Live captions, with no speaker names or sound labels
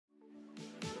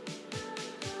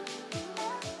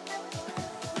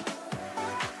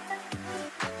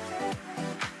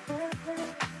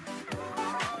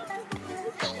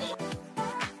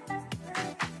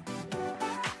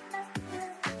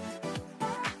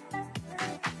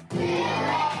Well,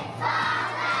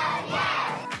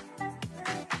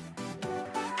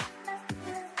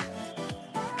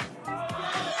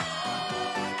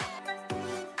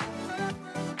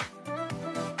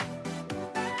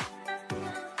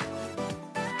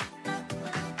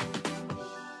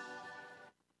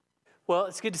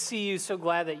 it's good to see you. So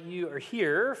glad that you are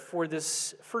here for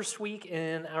this first week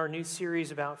in our new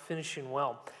series about finishing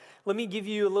well. Let me give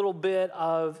you a little bit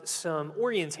of some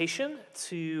orientation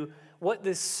to what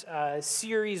this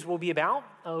series will be about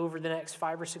over the next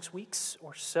 5 or 6 weeks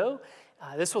or so.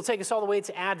 This will take us all the way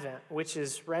to Advent, which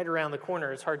is right around the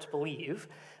corner. It's hard to believe,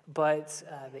 but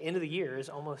the end of the year is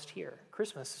almost here.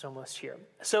 Christmas is almost here.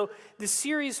 So this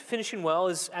series, Finishing Well,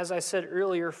 is, as I said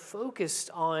earlier, focused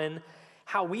on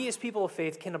how we as people of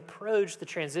faith can approach the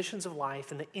transitions of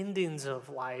life and the endings of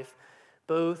life,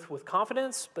 both with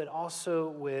confidence, but also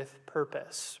with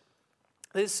purpose.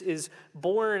 This is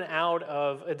born out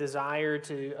of a desire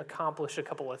to accomplish a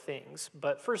couple of things.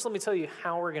 But first, let me tell you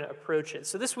how we're going to approach it.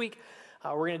 So this week,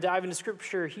 we're going to dive into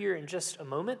Scripture here in just a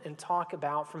moment and talk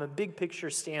about, from a big picture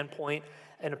standpoint,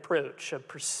 an approach, a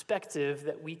perspective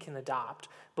that we can adopt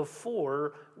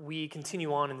before we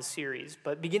continue on in the series.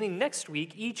 But beginning next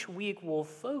week, each week will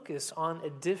focus on a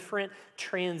different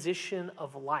transition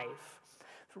of life,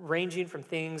 ranging from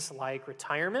things like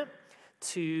retirement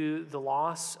to the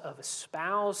loss of a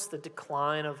spouse, the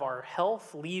decline of our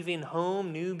health, leaving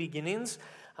home, new beginnings,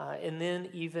 and then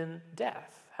even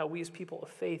death, how we as people of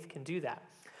faith can do that.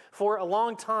 For a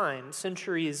long time,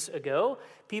 centuries ago,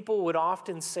 people would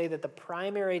often say that the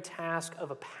primary task of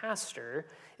a pastor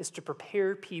is to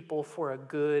prepare people for a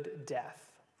good death.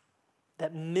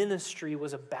 That ministry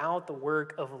was about the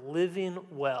work of living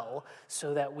well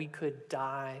so that we could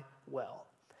die well.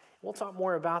 We'll talk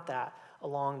more about that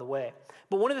along the way.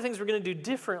 But one of the things we're going to do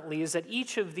differently is that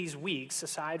each of these weeks,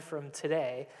 aside from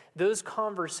today, those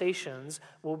conversations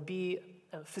will be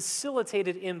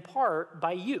facilitated in part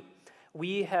by you.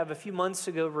 We have a few months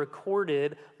ago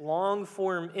recorded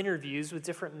long-form interviews with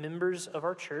different members of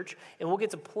our church, and we'll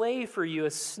get to play for you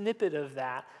a snippet of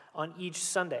that on each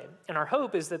Sunday. And our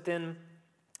hope is that then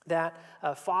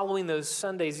following those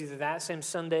Sundays, either that same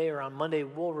Sunday or on Monday,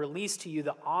 we'll release to you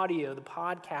the audio, the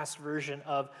podcast version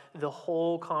of the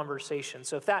whole conversation.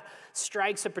 So if that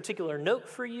strikes a particular note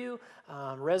for you,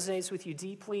 resonates with you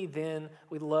deeply, then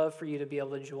we'd love for you to be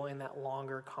able to join that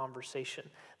longer conversation.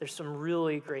 There's some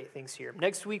really great things here.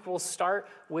 Next week, we'll start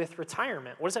with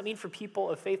retirement. What does that mean for people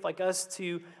of faith like us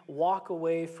to walk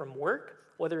away from work,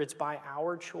 whether it's by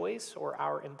our choice or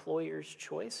our employer's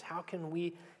choice? How can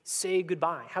we say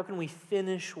goodbye? How can we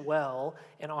finish well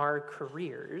in our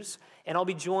careers? And I'll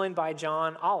be joined by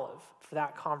John Olive for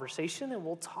that conversation, and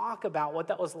we'll talk about what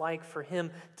that was like for him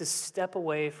to step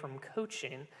away from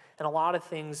coaching and a lot of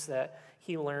things that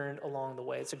he learned along the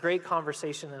way. It's a great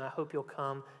conversation, and I hope you'll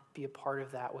come be a part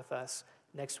of that with us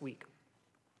next week.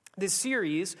 This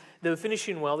series, though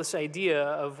Finishing Well, this idea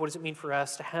of what does it mean for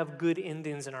us to have good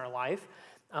endings in our life,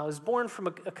 was born from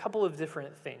a couple of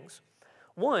different things.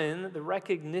 One, the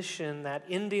recognition that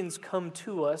endings come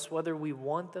to us whether we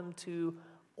want them to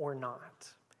or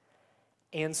not.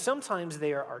 And sometimes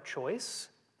they are our choice,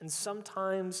 and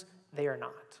sometimes they are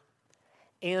not.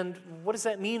 And what does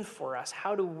that mean for us?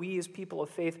 How do we as people of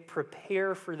faith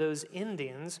prepare for those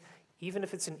endings, even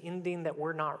if it's an ending that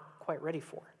we're not quite ready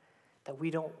for, that we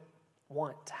don't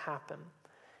want to happen?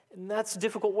 And that's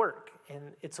difficult work,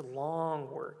 and it's long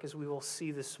work, as we will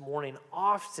see this morning.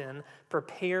 Often,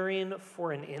 preparing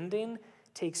for an ending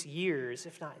takes years,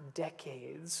 if not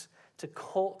decades, to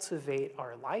cultivate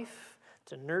our life,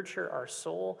 to nurture our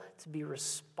soul, to be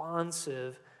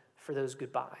responsive for those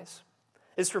goodbyes.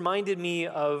 This reminded me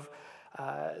of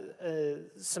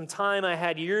some time I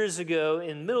had years ago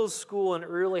in middle school and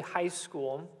early high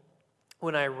school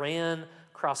when I ran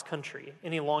cross country.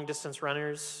 Any long-distance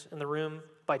runners in the room?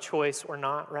 By choice or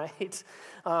not, right?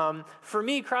 For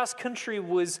me, cross country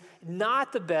was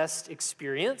not the best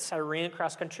experience. I ran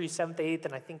cross country 7th, 8th,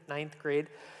 and I think 9th grade.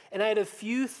 And I had a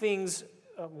few things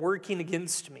working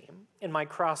against me in my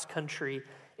cross country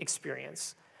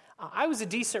experience. I was a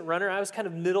decent runner. I was kind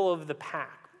of middle of the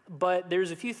pack. But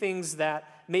there's a few things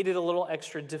that made it a little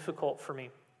extra difficult for me.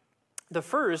 The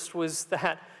first was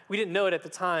that we didn't know it at the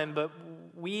time, but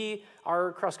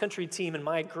our cross-country team in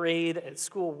my grade at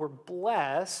school were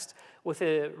blessed with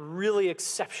a really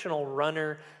exceptional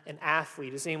runner and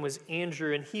athlete. His name was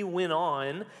Andrew, and he went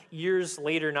on years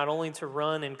later not only to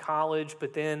run in college,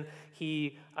 but then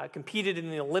he competed in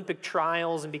the Olympic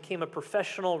trials and became a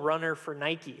professional runner for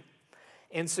Nike.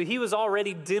 And so he was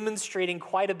already demonstrating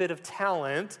quite a bit of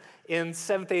talent in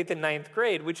 7th, 8th, and 9th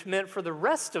grade, which meant for the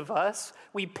rest of us,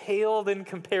 we paled in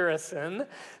comparison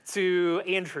to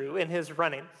Andrew in his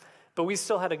running. But we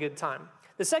still had a good time.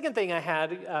 The second thing I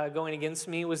had going against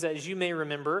me was that, as you may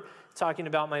remember, talking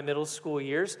about my middle school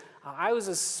years, I was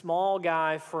a small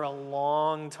guy for a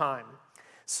long time.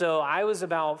 So I was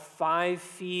about 5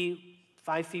 feet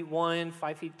 1,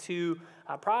 5 feet 2,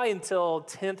 probably until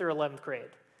 10th or 11th grade.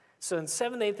 So in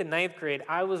 7th, 8th, and 9th grade,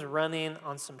 I was running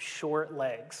on some short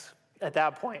legs at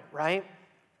that point, right?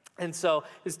 And so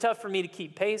it was tough for me to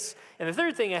keep pace. And the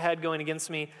third thing I had going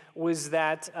against me was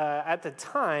that at the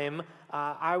time,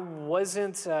 I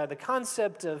wasn't, the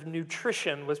concept of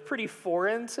nutrition was pretty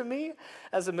foreign to me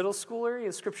as a middle schooler.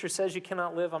 As Scripture says you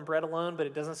cannot live on bread alone, but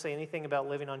it doesn't say anything about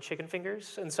living on chicken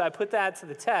fingers. And so I put that to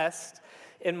the test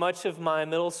in much of my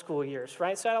middle school years,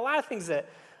 right? So I had a lot of things that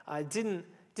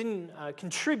didn't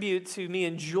contribute to me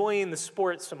enjoying the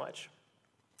sport so much.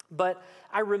 But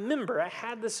I remember I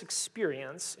had this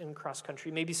experience in cross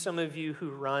country. Maybe some of you who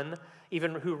run,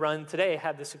 even who run today,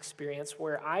 had this experience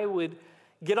where I would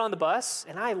get on the bus,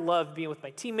 and I loved being with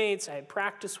my teammates.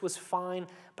 Practice was fine,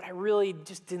 but I really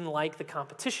just didn't like the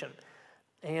competition.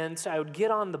 And so I would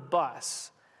get on the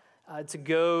bus to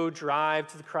go drive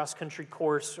to the cross country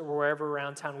course or wherever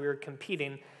around town we were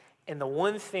competing. And the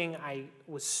one thing I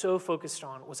was so focused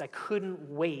on was I couldn't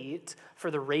wait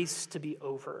for the race to be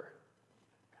over.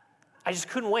 I just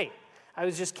couldn't wait. I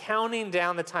was just counting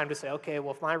down the time to say, okay,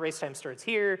 well, if my race time starts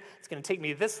here, it's going to take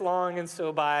me this long. And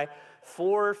so by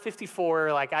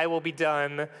 4:54, I will be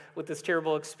done with this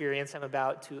terrible experience I'm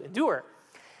about to endure.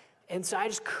 And so I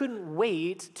just couldn't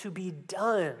wait to be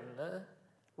done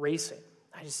racing.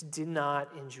 I just did not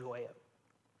enjoy it,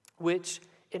 which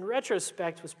in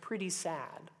retrospect was pretty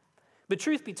sad. But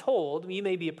truth be told, you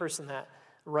may be a person that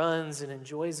runs and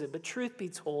enjoys it, but truth be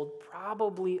told,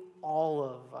 probably all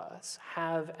of us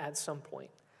have at some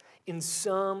point, in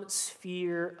some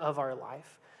sphere of our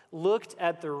life, looked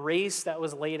at the race that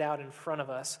was laid out in front of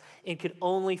us and could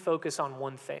only focus on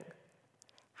one thing.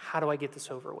 How do I get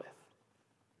this over with?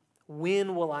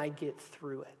 When will I get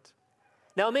through it?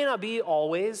 Now, it may not be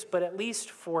always, but at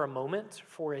least for a moment,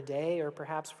 for a day, or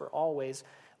perhaps for always,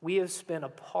 we have spent a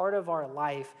part of our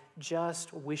life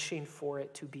just wishing for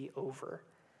it to be over.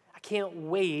 I can't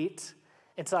wait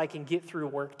until I can get through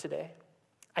work today.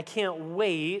 I can't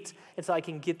wait until I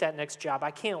can get that next job.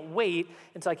 I can't wait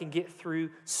until I can get through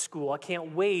school. I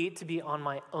can't wait to be on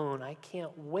my own. I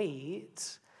can't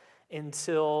wait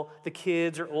until the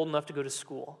kids are old enough to go to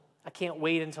school. I can't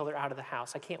wait until they're out of the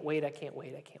house. I can't wait.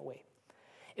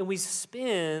 And we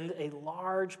spend a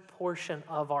large portion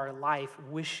of our life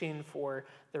wishing for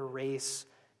the race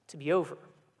to be over.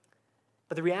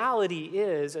 But the reality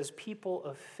is, as people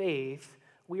of faith,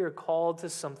 we are called to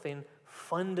something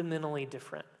fundamentally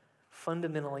different,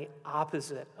 fundamentally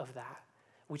opposite of that,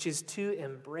 which is to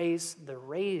embrace the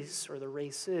race or the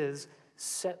races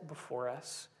set before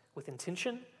us with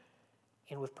intention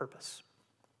and with purpose.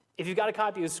 If you've got a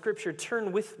copy of Scripture,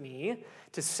 turn with me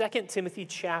to 2 Timothy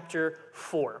chapter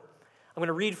 4. I'm going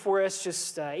to read for us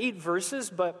just 8 verses,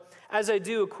 but as I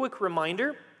do, a quick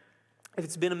reminder. If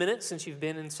it's been a minute since you've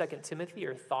been in 2 Timothy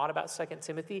or thought about 2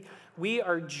 Timothy, we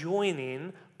are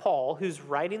joining Paul, who's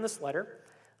writing this letter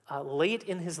late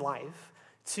in his life,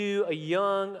 to a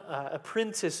young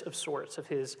apprentice of sorts of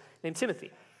his named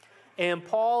Timothy. And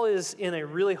Paul is in a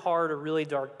really hard or really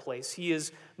dark place. He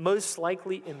is most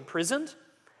likely imprisoned,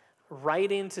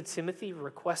 writing to Timothy,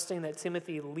 requesting that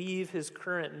Timothy leave his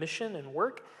current mission and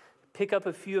work, pick up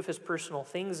a few of his personal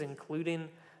things, including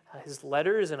his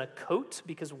letters and a coat,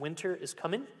 because winter is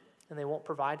coming and they won't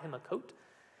provide him a coat,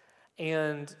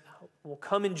 and will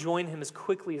come and join him as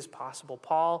quickly as possible.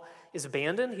 Paul is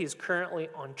abandoned. He's currently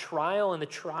on trial, and the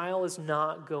trial is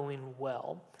not going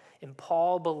well. And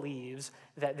Paul believes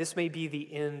that this may be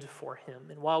the end for him.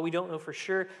 And while we don't know for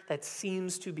sure, that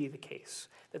seems to be the case,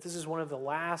 that this is one of the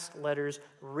last letters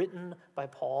written by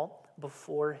Paul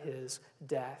before his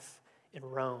death in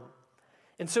Rome.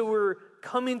 And so we're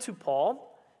coming to Paul,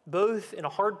 both in a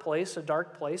hard place, a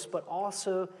dark place, but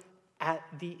also at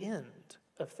the end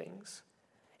of things.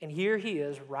 And here he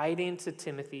is writing to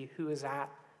Timothy, who is at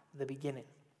the beginning.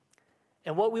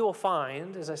 And what we will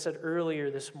find, as I said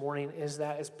earlier this morning, is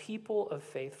that as people of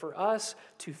faith, for us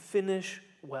to finish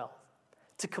well,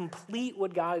 to complete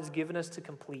what God has given us to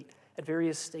complete at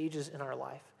various stages in our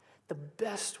life, the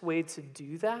best way to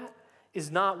do that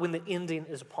is not when the ending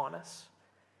is upon us.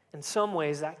 In some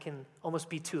ways, that can almost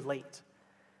be too late.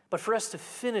 But for us to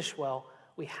finish well,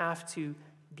 we have to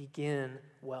begin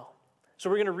well. So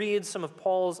we're going to read some of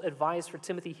Paul's advice for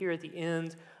Timothy here at the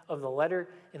end of the letter,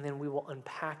 and then we will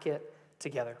unpack it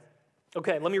together.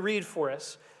 Okay, let me read for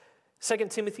us. 2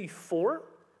 Timothy 4,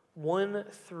 1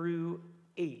 through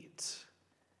 8.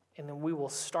 And then we will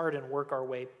start and work our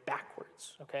way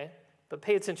backwards, okay? But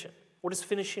pay attention. What does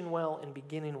finishing well and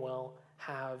beginning well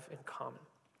have in common?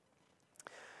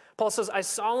 Paul says, I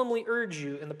solemnly urge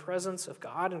you in the presence of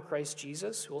God and Christ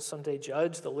Jesus, who will someday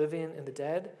judge the living and the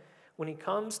dead, when he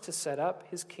comes to set up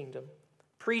his kingdom,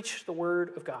 preach the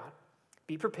word of God.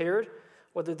 Be prepared,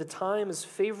 whether the time is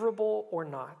favorable or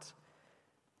not.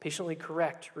 Patiently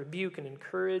correct, rebuke, and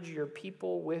encourage your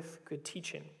people with good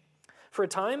teaching. For a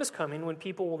time is coming when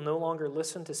people will no longer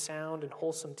listen to sound and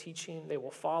wholesome teaching. They will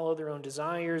follow their own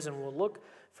desires and will look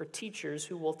for teachers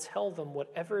who will tell them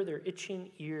whatever their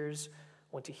itching ears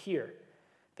want to hear.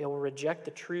 They will reject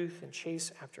the truth and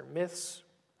chase after myths.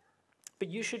 But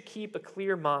you should keep a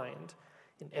clear mind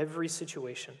in every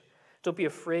situation. Don't be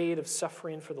afraid of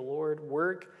suffering for the Lord.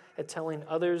 Work at telling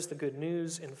others the good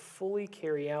news and fully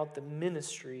carry out the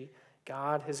ministry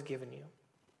God has given you.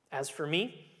 As for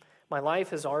me, my life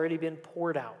has already been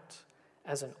poured out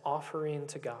as an offering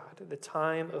to God. The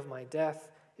time of my death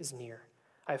is near.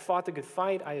 I have fought the good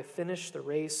fight. I have finished the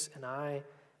race, and I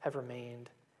have remained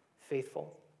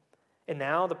faithful. And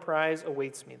now the prize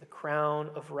awaits me, the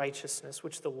crown of righteousness,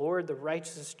 which the Lord, the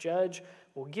righteous judge,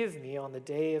 will give me on the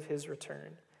day of his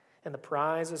return. And the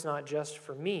prize is not just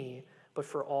for me, but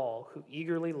for all who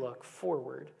eagerly look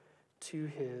forward to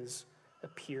his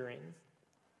appearing.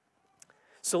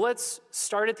 So let's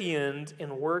start at the end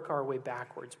and work our way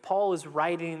backwards. Paul is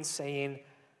writing saying,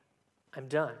 I'm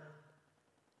done.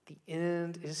 The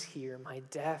end is here. My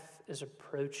death is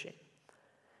approaching.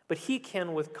 But he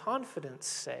can with confidence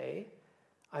say,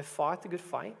 I fought the good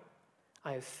fight,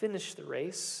 I have finished the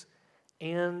race,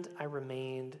 and I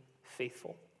remained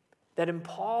faithful. That in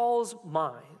Paul's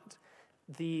mind,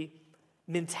 the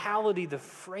mentality, the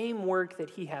framework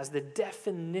that he has, the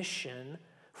definition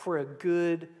for a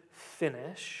good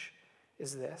finish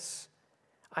is this: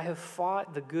 I have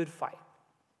fought the good fight.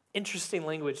 Interesting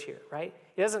language here, right?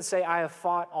 He doesn't say, I have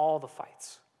fought all the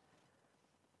fights.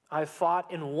 I have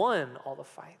fought and won all the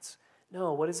fights.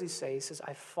 No, what does he say? He says,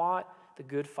 I fought the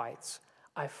good fights.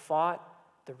 I fought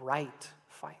the right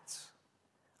fights.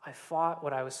 I fought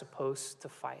what I was supposed to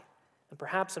fight. And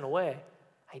perhaps in a way,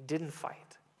 I didn't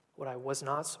fight what I was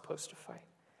not supposed to fight.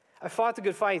 I fought the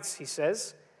good fights, he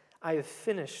says. I have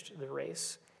finished the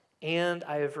race, and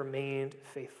I have remained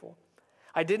faithful.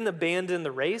 I didn't abandon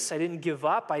the race. I didn't give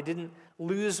up. I didn't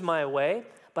lose my way,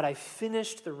 but I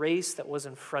finished the race that was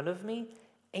in front of me,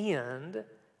 and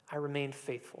I remained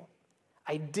faithful.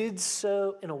 I did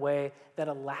so in a way that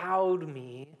allowed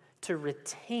me to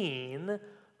retain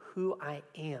who I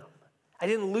am. I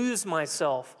didn't lose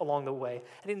myself along the way.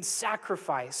 I didn't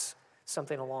sacrifice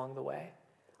something along the way.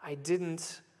 I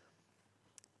didn't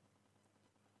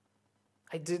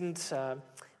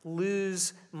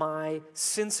lose my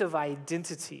sense of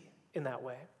identity in that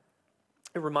way.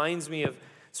 It reminds me of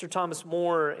Sir Thomas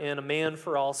More in A Man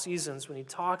for All Seasons when he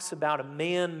talks about a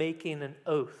man making an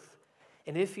oath.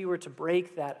 And if he were to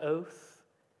break that oath,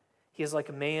 he is like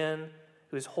a man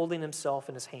who is holding himself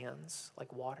in his hands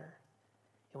like water.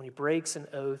 And when he breaks an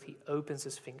oath, he opens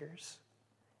his fingers,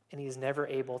 and he is never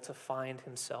able to find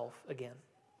himself again.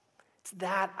 It's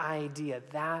that idea,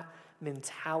 that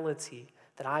mentality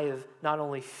that I have not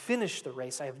only finished the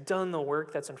race, I have done the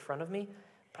work that's in front of me,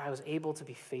 but I was able to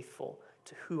be faithful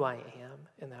to who I am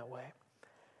in that way.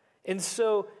 And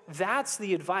so that's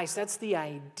the advice, that's the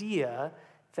idea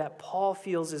that Paul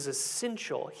feels is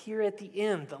essential here at the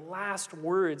end, the last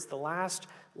words, the last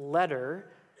letter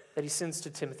that he sends to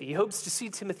Timothy. He hopes to see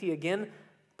Timothy again,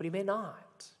 but he may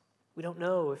not. We don't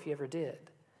know if he ever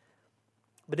did.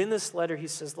 But in this letter, he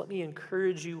says, let me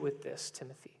encourage you with this,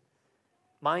 Timothy.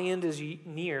 My end is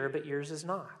near, but yours is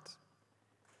not.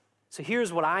 So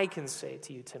here's what I can say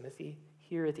to you, Timothy,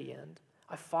 here at the end.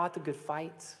 I fought the good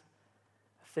fight,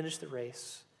 I finished the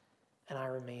race, and I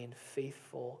remained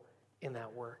faithful in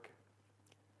that work.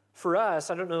 For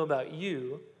us, I don't know about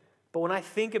you, but when I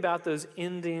think about those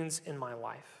endings in my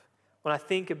life, when I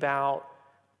think about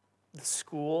the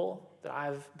school that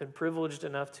I've been privileged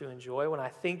enough to enjoy, when I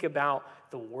think about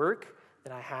the work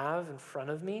that I have in front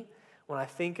of me, when I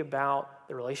think about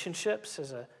the relationships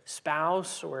as a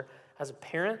spouse or as a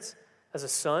parent, as a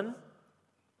son,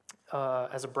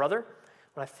 as a brother,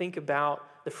 when I think about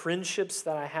the friendships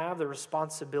that I have, the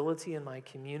responsibility in my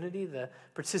community, the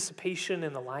participation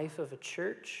in the life of a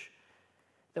church,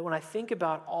 that when I think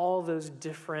about all those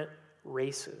different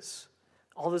races,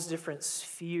 all those different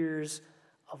spheres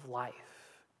of life,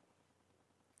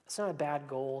 That's not a bad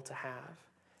goal to have.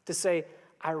 To say,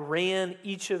 I ran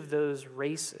each of those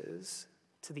races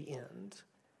to the end,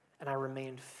 and I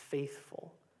remained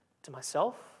faithful to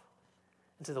myself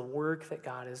and to the work that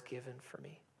God has given for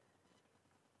me.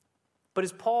 But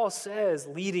as Paul says,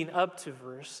 leading up to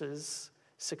verses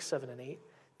 6, 7, and 8,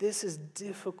 this is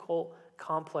difficult,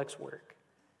 complex work.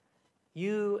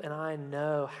 You and I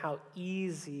know how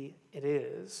easy it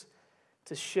is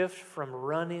to shift from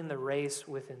running the race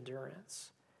with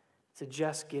endurance to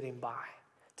just getting by,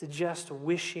 to just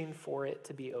wishing for it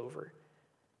to be over,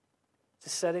 to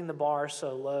setting the bar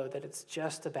so low that it's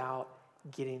just about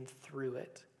getting through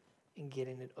it and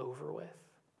getting it over with.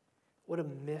 What a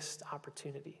missed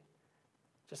opportunity,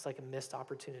 just like a missed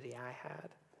opportunity I had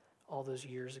all those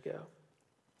years ago.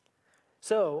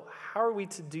 So, how are we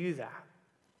to do that?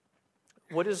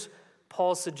 What does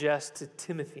Paul suggest to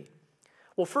Timothy?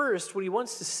 Well, first, what he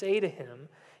wants to say to him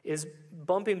is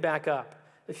bumping back up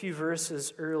a few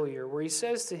verses earlier, where he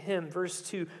says to him, verse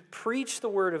 2, preach the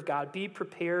word of God, be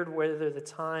prepared whether the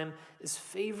time is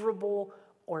favorable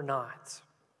or not.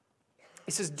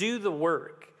 He says, do the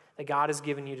work that God has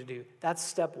given you to do. That's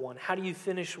step one. How do you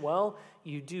finish well?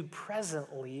 You do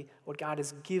presently what God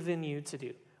has given you to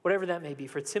do, whatever that may be.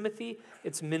 For Timothy,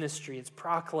 it's ministry, it's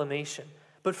proclamation.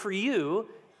 But for you,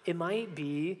 it might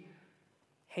be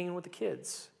hanging with the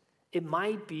kids. It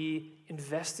might be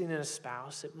investing in a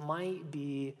spouse. It might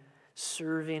be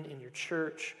serving in your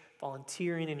church,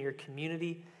 volunteering in your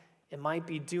community. It might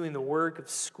be doing the work of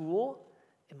school.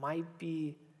 It might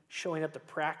be showing up to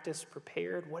practice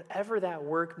prepared. Whatever that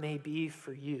work may be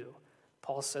for you,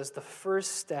 Paul says the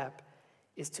first step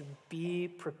is to be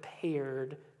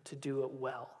prepared to do it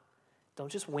well.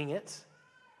 Don't just wing it.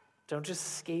 Don't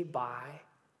just skate by,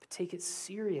 but take it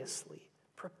seriously.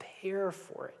 Prepare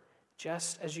for it,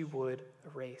 just as you would a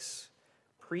race.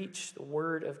 Preach the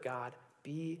word of God.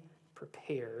 Be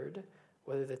prepared,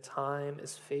 whether the time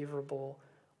is favorable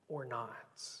or not.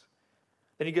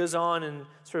 Then he goes on and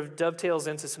sort of dovetails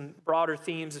into some broader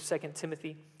themes of 2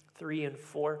 Timothy 3 and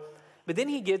 4. But then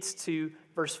he gets to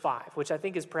verse 5, which I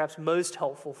think is perhaps most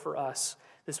helpful for us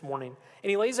this morning. And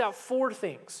he lays out 4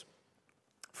 things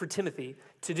for Timothy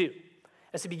to do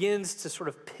as he begins to sort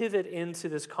of pivot into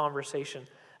this conversation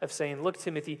of saying, look,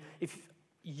 Timothy, if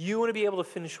you want to be able to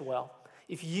finish well,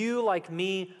 if you, like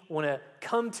me, want to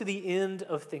come to the end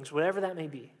of things, whatever that may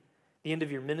be, the end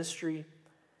of your ministry,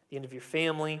 the end of your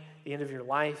family, the end of your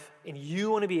life, and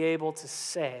you want to be able to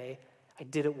say, I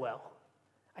did it well.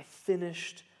 I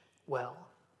finished well.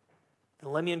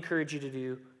 Then let me encourage you to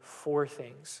do 4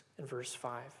 things in verse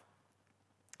 5.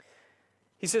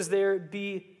 He says there,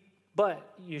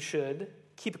 but you should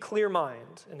keep a clear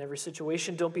mind in every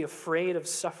situation. Don't be afraid of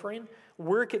suffering.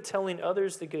 Work at telling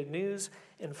others the good news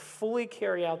and fully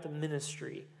carry out the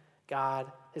ministry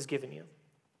God has given you.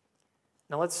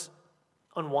 Now let's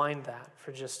unwind that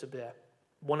for just a bit,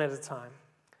 one at a time.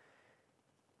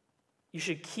 You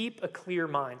should keep a clear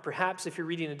mind. Perhaps if you're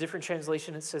reading a different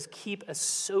translation, it says keep a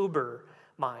sober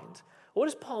mind. What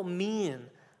does Paul mean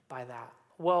by that?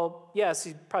 Well, yes,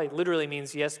 he probably literally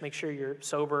means, yes, make sure you're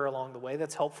sober along the way.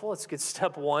 That's helpful. It's good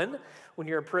step 1 when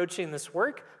you're approaching this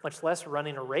work, much less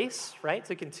running a race, right,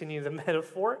 to continue the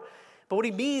metaphor. But what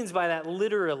he means by that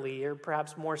literally, or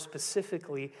perhaps more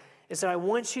specifically, is that I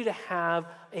want you to have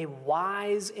a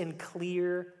wise and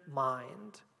clear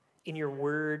mind in your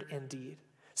word and deed.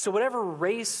 So whatever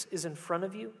race is in front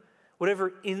of you,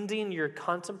 whatever ending you're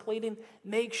contemplating,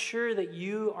 make sure that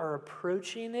you are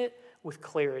approaching it with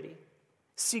clarity.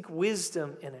 Seek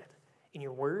wisdom in it, in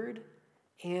your word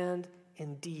and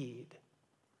in deed.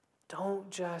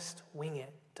 Don't just wing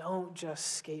it. Don't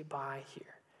just skate by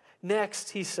here.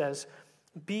 Next, he says,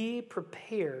 be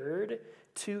prepared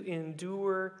to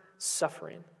endure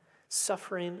suffering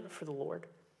for the Lord.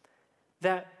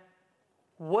 That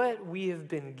what we have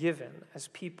been given as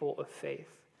people of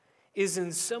faith is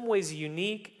in some ways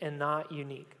unique and not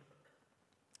unique.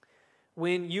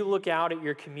 When you look out at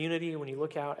your community, when you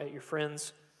look out at your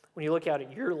friends, when you look out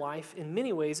at your life, in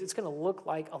many ways, it's going to look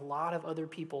like a lot of other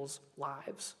people's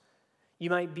lives. You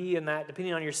might be in that,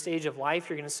 depending on your stage of life,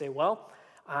 you're going to say, well,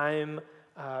 I'm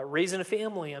raising a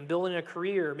family, I'm building a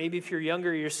career. Maybe if you're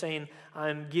younger, you're saying,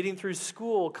 I'm getting through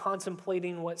school,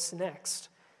 contemplating what's next,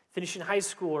 finishing high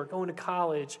school or going to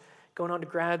college, going on to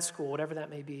grad school, whatever that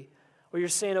may be. Or you're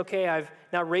saying, okay, I've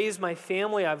now raised my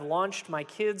family, I've launched my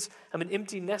kids, I'm an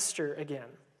empty nester again.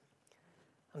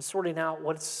 I'm sorting out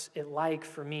what's it like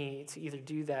for me to either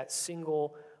do that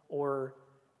single or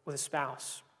with a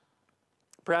spouse.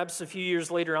 Perhaps a few years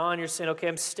later on, you're saying, okay,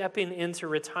 I'm stepping into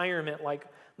retirement like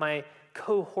my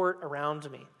cohort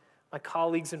around me. My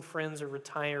colleagues and friends are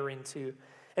retiring too.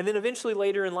 And then eventually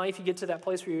later in life, you get to that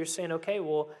place where you're saying, okay,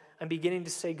 well, I'm beginning to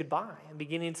say goodbye. I'm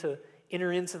beginning to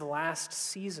enter into the last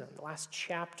season, the last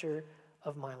chapter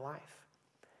of my life.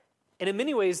 And in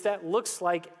many ways, that looks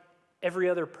like every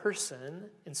other person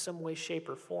in some way, shape,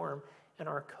 or form in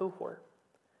our cohort.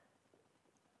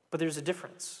 But there's a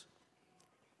difference.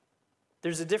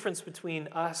 There's a difference between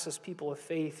us as people of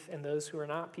faith and those who are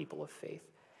not people of faith.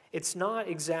 It's not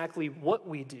exactly what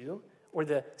we do or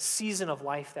the season of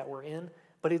life that we're in,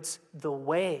 but it's the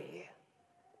way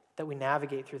that we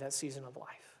navigate through that season of life.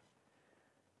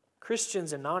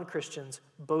 Christians and non-Christians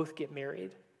both get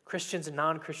married. Christians and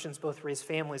non-Christians both raise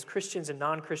families. Christians and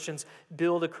non-Christians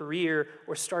build a career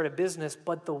or start a business,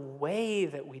 but the way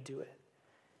that we do it,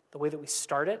 the way that we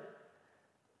start it,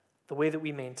 the way that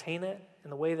we maintain it,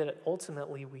 and the way that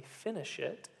ultimately we finish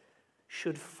it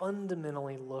should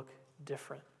fundamentally look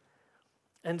different.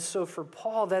 And so for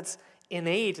Paul, that's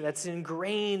innate, that's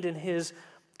ingrained in his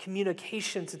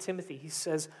communication to Timothy. He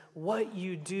says, what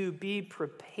you do, be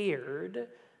prepared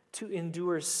to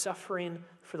endure suffering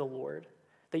for the Lord.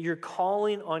 That your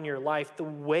calling on your life, the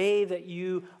way that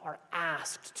you are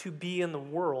asked to be in the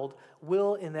world,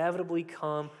 will inevitably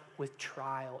come with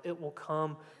trial. It will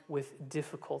come with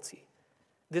difficulty.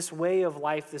 This way of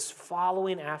life, this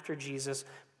following after Jesus,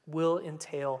 will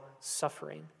entail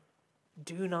suffering.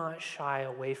 Do not shy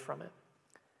away from it.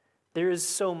 There is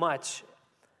so much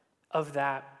of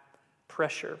that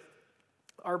pressure.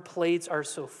 Our plates are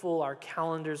so full, our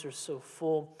calendars are so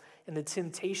full, and the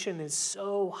temptation is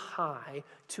so high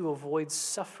to avoid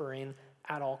suffering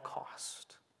at all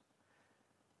cost.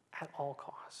 At all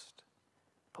cost.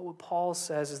 But what Paul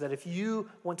says is that if you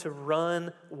want to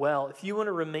run well, if you want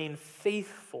to remain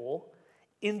faithful,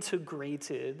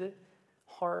 integrated,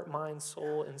 heart, mind,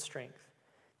 soul, and strength,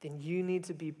 then you need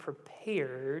to be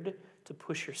prepared to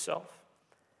push yourself.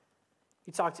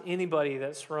 You talk to anybody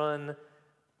that's run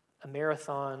a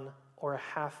marathon or a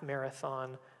half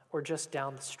marathon or just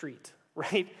down the street,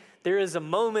 right? There is a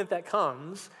moment that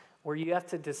comes where you have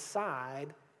to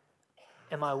decide,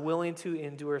 am I willing to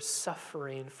endure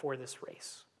suffering for this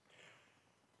race?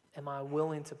 Am I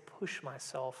willing to push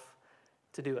myself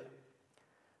to do it?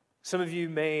 Some of you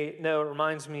may know, it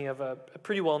reminds me of a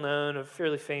pretty well-known, a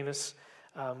fairly famous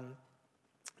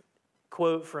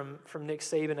quote from Nick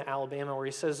Saban at Alabama, where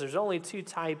he says there's only two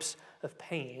types of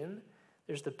pain.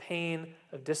 There's the pain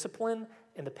of discipline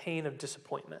and the pain of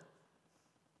disappointment.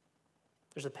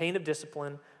 There's the pain of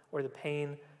discipline or the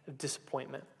pain of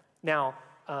disappointment. Now,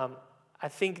 I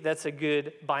think that's a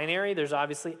good binary. There's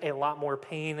obviously a lot more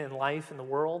pain in life in the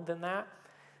world than that.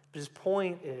 But his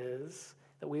point is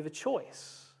that we have a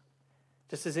choice.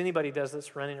 Just as anybody does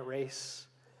that's running a race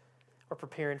or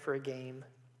preparing for a game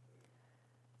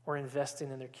or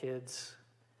investing in their kids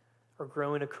or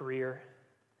growing a career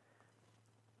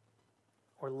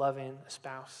or loving a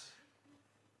spouse.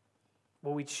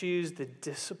 Will we choose the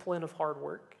discipline of hard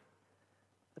work,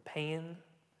 the pain,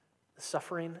 the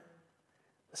suffering,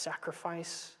 the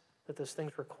sacrifice that those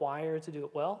things require to do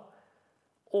it well?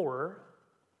 Or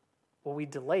will we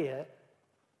delay it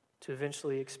to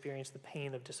eventually experience the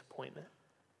pain of disappointment?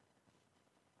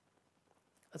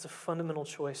 That's a fundamental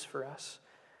choice for us.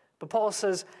 But Paul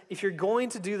says, if you're going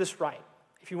to do this right,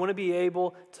 if you want to be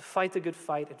able to fight the good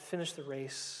fight and finish the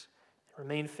race and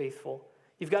remain faithful,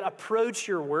 you've got to approach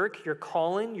your work, your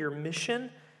calling, your mission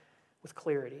with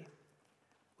clarity,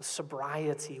 with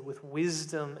sobriety, with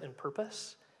wisdom and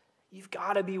purpose. You've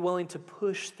got to be willing to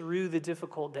push through the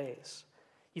difficult days.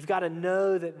 You've got to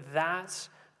know that that's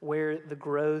where the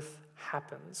growth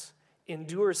happens.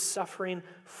 Endure suffering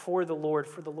for the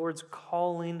Lord's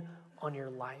calling on your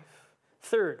life.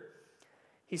 Third,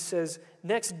 he says,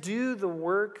 next, do the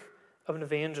work of an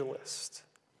evangelist.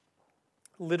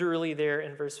 Literally there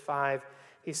in verse 5,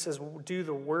 he says, do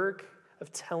the work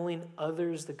of telling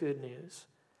others the good news.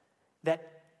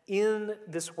 That in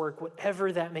this work,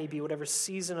 whatever that may be, whatever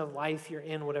season of life you're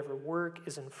in, whatever work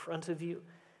is in front of you,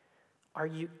 are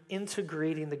you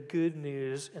integrating the good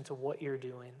news into what you're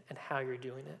doing and how you're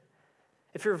doing it?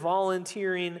 If you're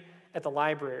volunteering at the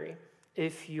library,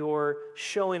 if you're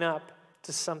showing up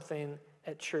to something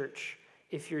at church,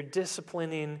 if you're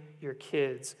disciplining your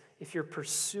kids, if you're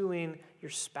pursuing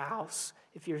your spouse,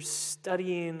 if you're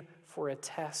studying for a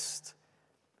test,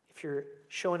 if you're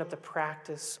showing up to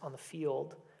practice on the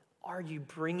field, are you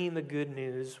bringing the good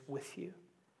news with you?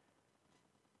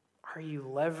 Are you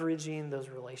leveraging those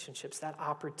relationships, that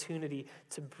opportunity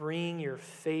to bring your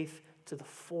faith to the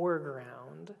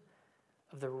foreground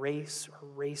of the race or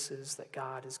races that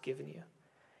God has given you?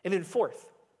 And then fourth,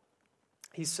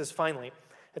 he says finally,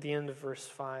 at the end of verse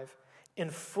 5,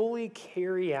 and fully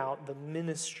carry out the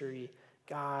ministry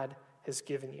God has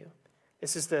given you.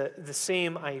 This is the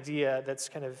same idea that's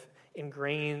kind of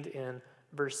ingrained in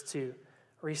verse 2,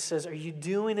 where he says, are you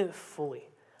doing it fully?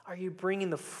 Are you bringing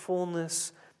the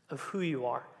fullness of who you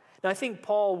are? Now, I think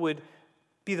Paul would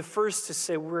be the first to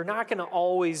say we're not going to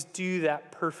always do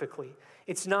that perfectly.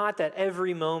 It's not that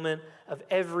every moment of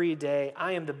every day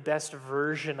I am the best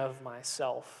version of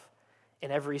myself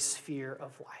in every sphere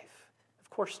of life. Of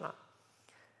course not.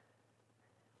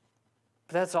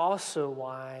 But that's also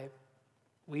why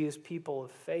we as people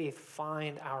of faith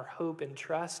find our hope and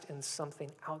trust in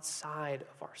something outside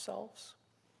of ourselves.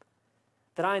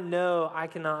 That I know I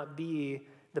cannot be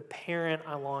the parent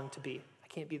I long to be. I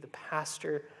can't be the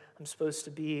pastor I'm supposed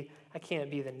to be. I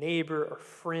can't be the neighbor or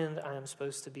friend I am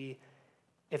supposed to be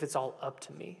if it's all up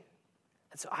to me.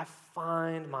 And so I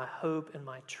find my hope and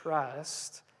my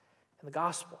trust in the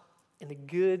gospel, in the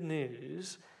good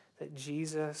news that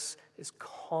Jesus is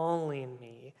calling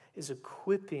me, is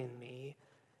equipping me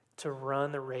to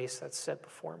run the race that's set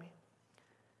before me.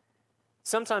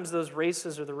 Sometimes those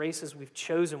races are the races we've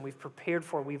chosen, we've prepared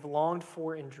for, we've longed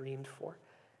for and dreamed for.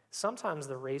 Sometimes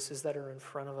the races that are in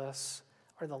front of us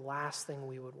are the last thing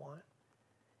we would want.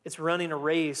 It's running a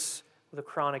race with a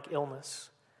chronic illness.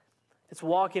 It's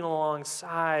walking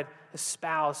alongside a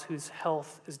spouse whose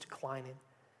health is declining.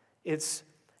 It's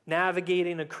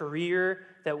navigating a career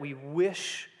that we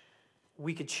wish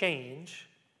we could change,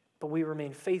 but we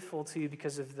remain faithful to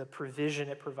because of the provision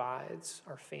it provides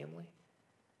our family.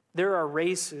 There are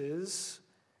races,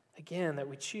 again, that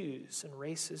we choose and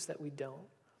races that we don't.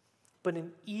 But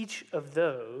in each of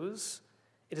those,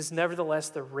 it is nevertheless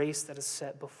the race that is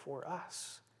set before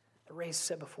us, the race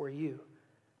set before you,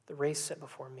 the race set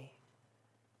before me.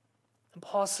 And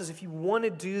Paul says, if you want to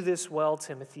do this well,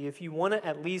 Timothy, if you want to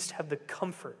at least have the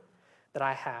comfort that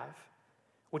I have,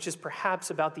 which is perhaps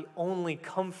about the only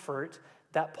comfort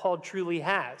that Paul truly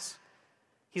has.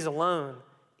 He's alone,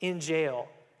 in jail,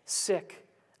 sick,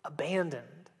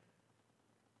 abandoned.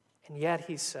 And yet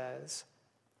he says,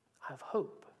 I have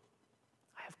hope.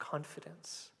 I have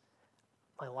confidence.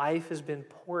 My life has been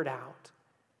poured out.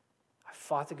 I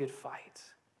fought the good fight.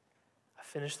 I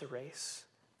finished the race.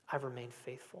 I've remained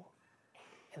faithful.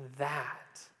 And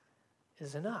that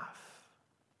is enough.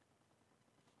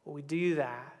 Well, we do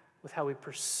that with how we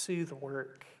pursue the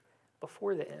work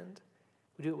before the end.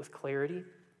 We do it with clarity.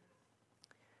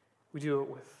 We do it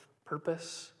with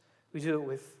purpose. We do it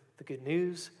with the good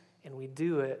news. And we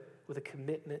do it with a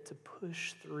commitment to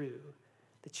push through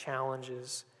the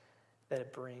challenges that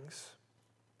it brings.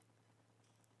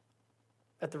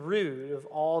 At the root of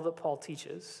all that Paul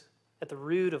teaches, at the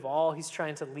root of all he's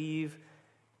trying to leave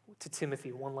to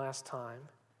Timothy one last time,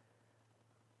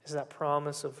 is that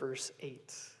promise of verse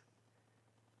 8.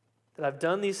 That I've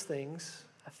done these things,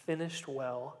 I've finished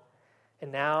well,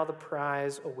 and now the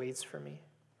prize awaits for me,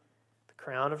 the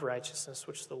crown of righteousness,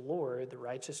 which the Lord, the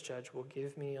righteous judge, will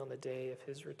give me on the day of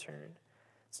his return.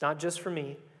 It's not just for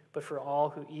me, but for all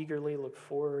who eagerly look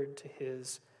forward to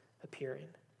his appearing.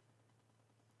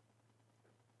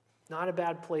 Not a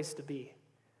bad place to be,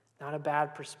 not a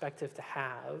bad perspective to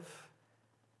have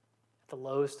at the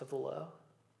lowest of the low,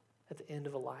 at the end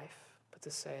of a life, but to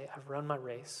say, I've run my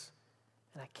race,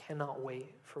 and I cannot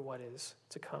wait for what is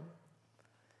to come.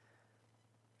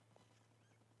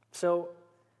 So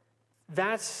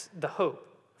that's the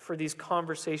hope for these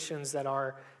conversations that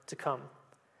are to come.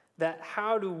 That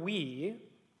how do we,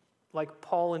 like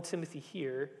Paul and Timothy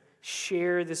here,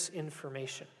 share this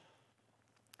information?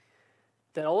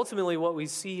 That ultimately what we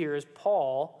see here is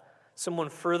Paul, someone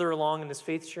further along in his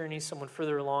faith journey, someone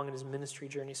further along in his ministry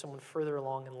journey, someone further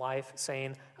along in life,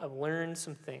 saying, I've learned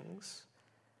some things.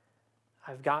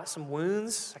 I've got some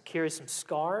wounds, I carry some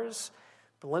scars,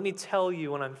 but let me tell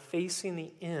you, when I'm facing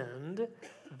the end,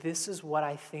 this is what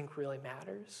I think really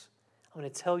matters. I'm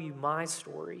going to tell you my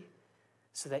story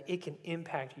so that it can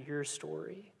impact your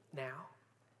story now.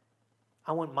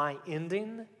 I want my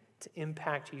ending to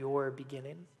impact your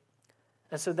beginning.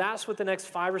 And so that's what the next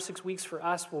 5 or 6 weeks for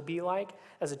us will be like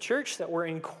as a church, that we're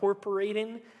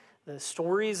incorporating the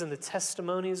stories and the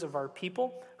testimonies of our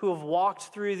people who have walked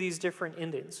through these different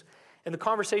endings. And the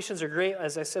conversations are great.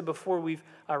 As I said before, we've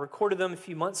recorded them a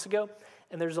few months ago,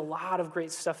 and there's a lot of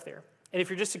great stuff there. And if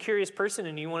you're just a curious person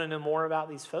and you want to know more about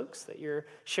these folks that you're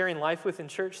sharing life with in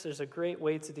church, there's a great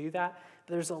way to do that.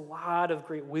 But there's a lot of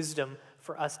great wisdom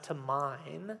for us to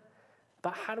mine.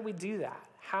 But how do we do that?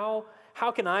 How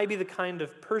can I be the kind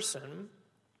of person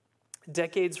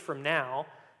decades from now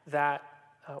that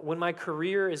when my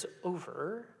career is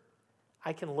over,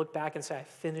 I can look back and say, I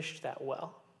finished that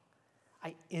well.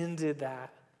 I ended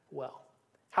that well.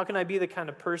 How can I be the kind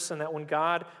of person that when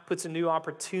God puts a new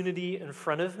opportunity in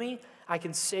front of me, I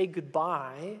can say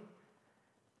goodbye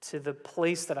to the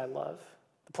place that I love,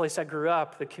 the place I grew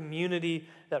up, the community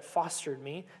that fostered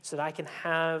me, so that I can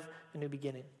have a new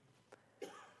beginning?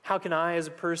 How can I, as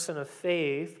a person of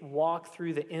faith, walk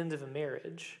through the end of a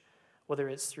marriage, whether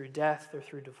it's through death or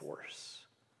through divorce?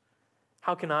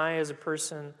 How can I, as a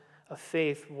person of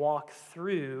faith, walk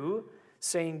through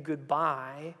saying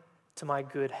goodbye to my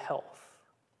good health?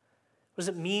 What does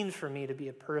it mean for me to be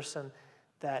a person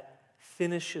that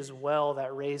finishes well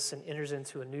that race and enters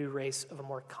into a new race of a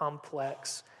more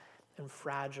complex and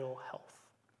fragile health,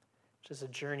 which is a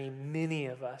journey many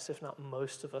of us, if not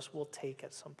most of us, will take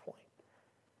at some point?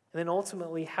 And then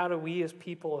ultimately, how do we as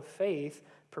people of faith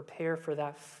prepare for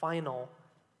that final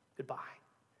goodbye,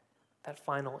 that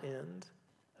final end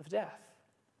of death?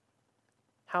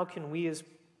 How can we as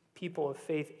people of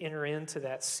faith enter into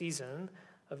that season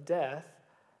of death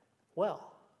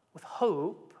well, with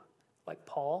hope, like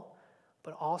Paul,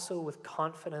 but also with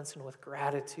confidence and with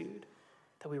gratitude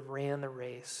that we ran the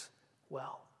race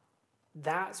well?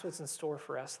 That's what's in store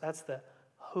for us. That's the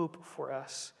hope for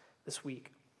us this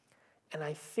week. And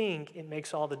I think it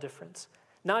makes all the difference.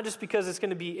 Not just because it's going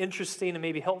to be interesting and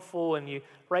maybe helpful and you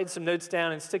write some notes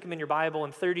down and stick them in your Bible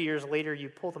and 30 years later you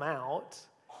pull them out,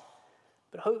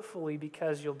 but hopefully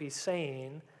because you'll be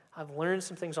saying, I've learned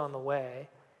some things on the way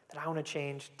that I want to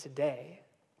change today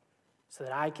so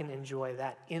that I can enjoy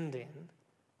that ending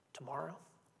tomorrow.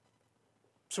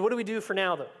 So what do we do for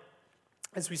now, though,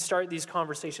 as we start these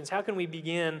conversations? How can we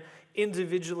begin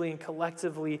individually and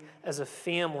collectively as a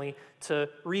family to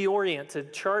reorient, to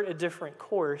chart a different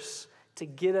course to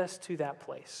get us to that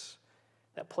place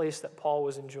that Paul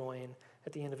was enjoying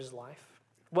at the end of his life?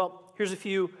 Well, here's a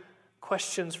few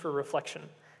questions for reflection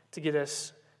to get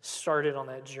us started on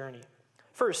that journey.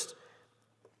 First,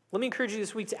 let me encourage you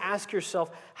this week to ask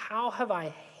yourself, how have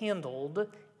I handled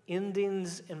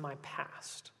endings in my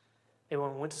past? Maybe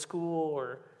when I went to school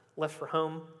or left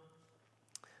home,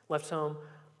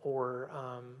 or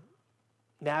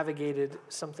navigated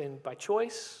something by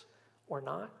choice or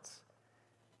not.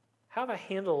 How have I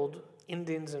handled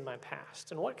endings in my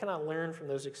past? And what can I learn from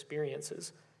those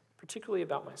experiences, particularly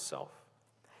about myself?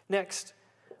 Next,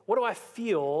 what do I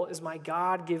feel is my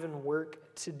God-given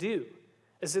work to do?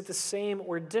 Is it the same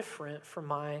or different from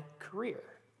my career?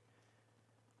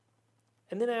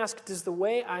 And then ask, does the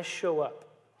way I show up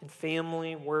in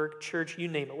family, work, church, you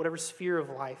name it, whatever sphere of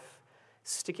life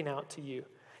is sticking out to you,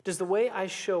 does the way I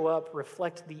show up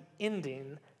reflect the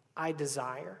ending I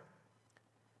desire?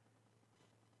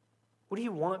 What do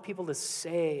you want people to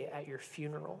say at your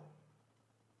funeral?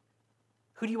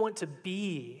 Who do you want to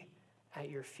be at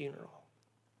your funeral?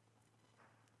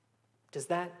 Does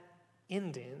that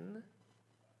ending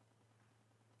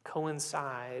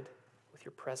coincide with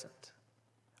your present?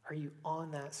 Are you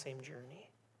on that same journey?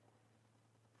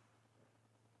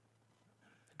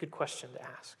 A good question to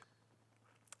ask.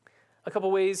 A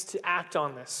couple ways to act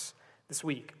on this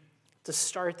week, to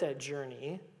start that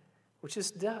journey, which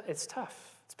is it's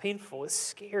tough, it's painful, it's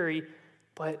scary,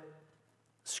 but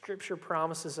Scripture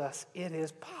promises us it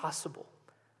is possible.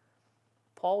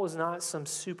 Paul was not some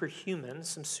superhuman,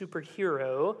 some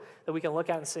superhero that we can look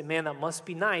at and say, man, that must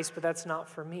be nice, but that's not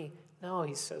for me. No,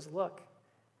 he says, look,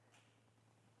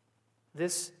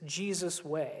 this Jesus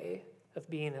way of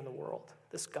being in the world,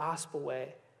 this gospel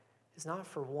way, is not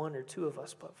for one or two of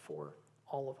us, but for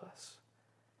all of us.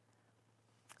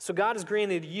 So God has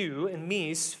granted you and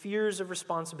me spheres of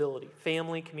responsibility: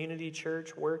 family, community,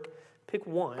 church, work. Pick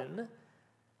one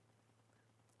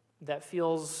that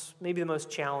feels maybe the most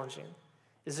challenging.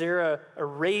 Is there a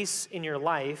race in your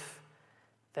life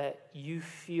that you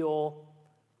feel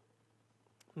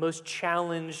most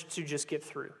challenged to just get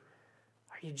through?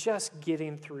 Are you just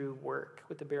getting through work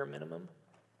with the bare minimum?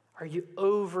 Are you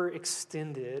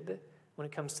overextended when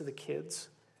it comes to the kids?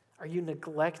 Are you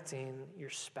neglecting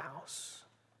your spouse?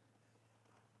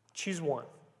 Choose one.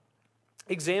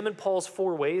 Examine Paul's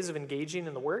 4 ways of engaging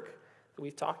in the work that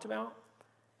we've talked about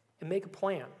and make a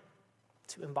plan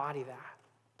to embody that,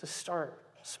 to start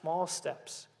small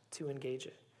steps to engage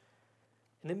it.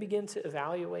 And then begin to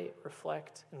evaluate,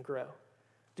 reflect, and grow.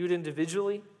 Do it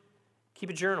individually.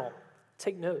 Keep a journal.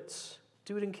 Take notes.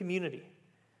 Do it in community.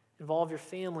 Involve your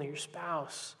family, your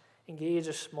spouse. Engage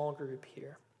a small group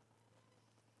here.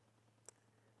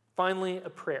 Finally, a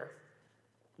prayer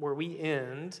where we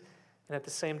end and at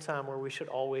the same time where we should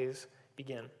always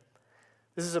begin.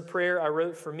 This is a prayer I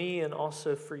wrote for me and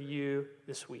also for you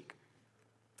this week.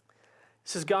 It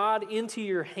says, God, into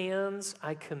your hands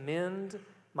I commend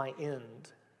my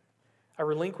end. I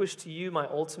relinquish to you my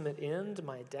ultimate end,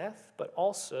 my death, but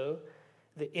also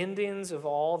the endings of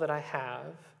all that I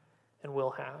have and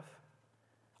will have.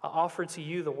 I offer to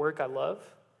you the work I love,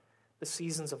 the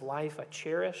seasons of life I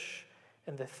cherish,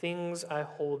 and the things I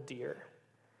hold dear.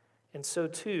 And so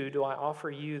too do I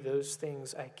offer you those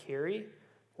things I carry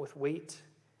with weight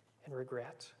and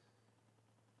regret.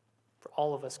 For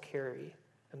all of us carry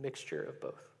a mixture of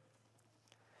both.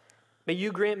 May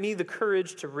you grant me the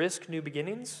courage to risk new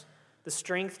beginnings, the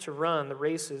strength to run the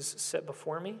races set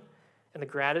before me, and the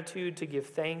gratitude to give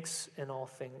thanks in all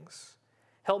things.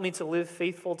 Help me to live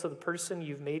faithful to the person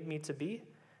you've made me to be,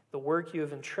 the work you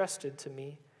have entrusted to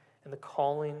me, and the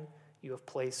calling you have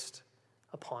placed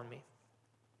upon me.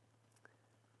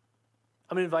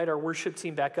 I'm going to invite our worship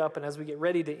team back up, and as we get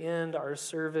ready to end our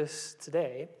service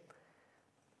today,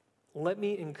 let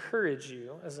me encourage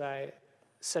you, as I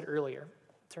said earlier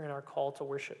during our call to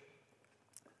worship,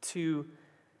 to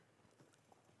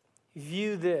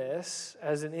view this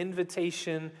as an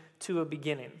invitation to a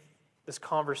beginning, this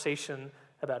conversation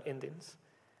about endings.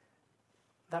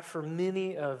 That for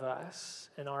many of us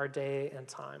in our day and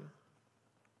time,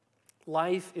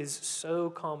 life is so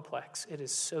complex. It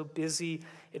is so busy.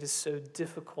 It is so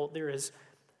difficult. There is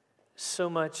so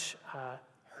much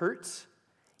hurt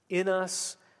in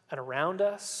us and around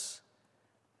us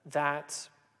that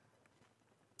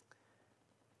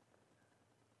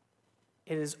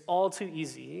it is all too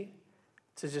easy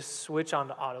to just switch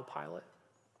onto autopilot,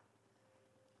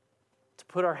 to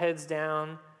put our heads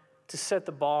down, to set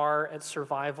the bar at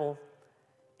survival,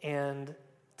 and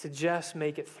to just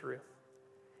make it through.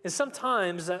 And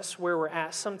sometimes that's where we're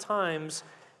at. Sometimes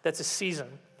that's a season.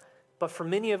 But for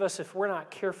many of us, if we're not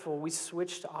careful, we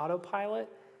switch to autopilot,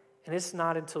 and it's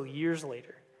not until years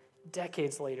later,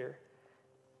 decades later,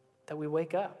 that we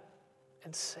wake up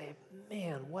and say,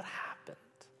 man, what happened?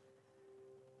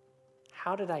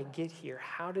 How did I get here?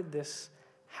 How did this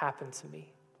happen to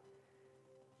me?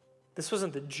 This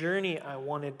wasn't the journey I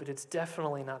wanted, but it's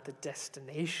definitely not the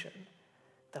destination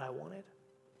that I wanted.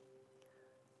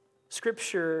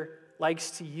 Scripture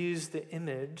likes to use the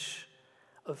image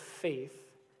of faith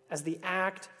as the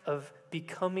act of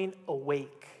becoming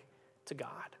awake to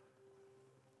God,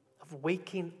 of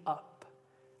waking up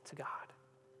to God.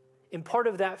 And part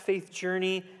of that faith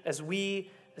journey as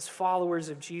followers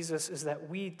of Jesus is that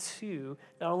we too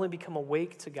not only become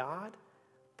awake to God,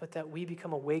 but that we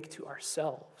become awake to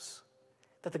ourselves.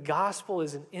 That the gospel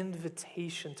is an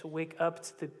invitation to wake up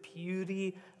to the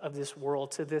beauty of this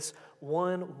world, to this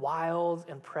one wild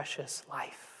and precious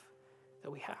life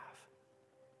that we have.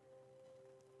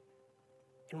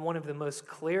 And one of the most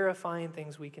clarifying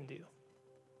things we can do,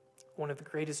 one of the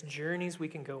greatest journeys we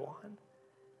can go on,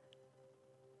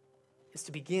 is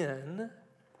to begin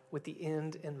with the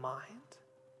end in mind.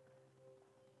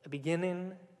 A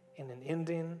beginning and an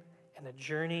ending and a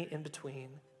journey in between,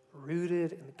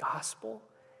 rooted in the gospel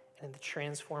and in the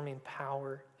transforming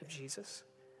power of Jesus.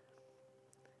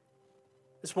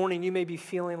 This morning, you may be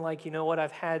feeling like, you know what,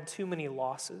 I've had too many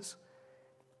losses.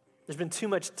 There's been too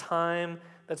much time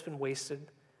that's been wasted.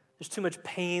 There's too much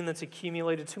pain that's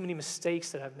accumulated, too many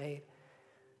mistakes that I've made.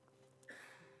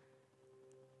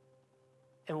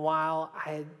 And while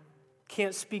I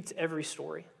can't speak to every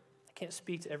story, I can't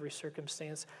speak to every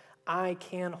circumstance, I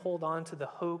can hold on to the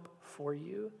hope for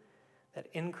you that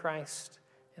in Christ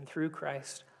and through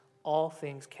Christ, all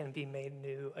things can be made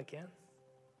new again.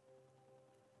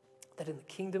 That in the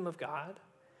kingdom of God,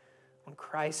 when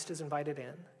Christ is invited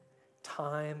in,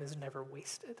 time is never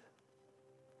wasted.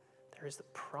 There is the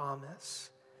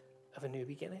promise of a new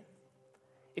beginning.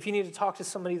 If you need to talk to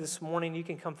somebody this morning, you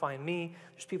can come find me.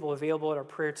 There's people available at our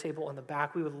prayer table in the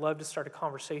back. We would love to start a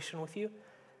conversation with you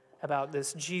about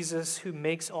this Jesus who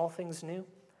makes all things new,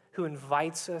 who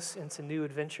invites us into new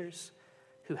adventures,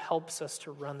 who helps us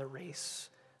to run the race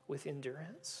with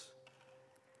endurance.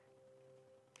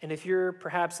 And if you're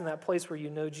perhaps in that place where you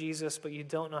know Jesus, but you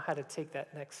don't know how to take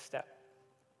that next step,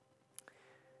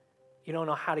 you don't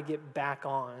know how to get back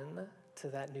on to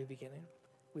that new beginning,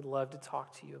 we'd love to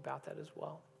talk to you about that as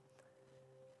well.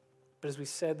 But as we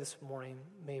said this morning,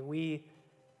 may we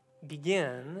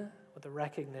begin with the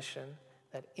recognition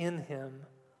that in him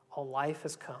all life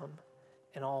has come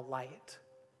and all light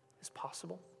is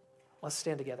possible. Let's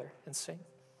stand together and sing.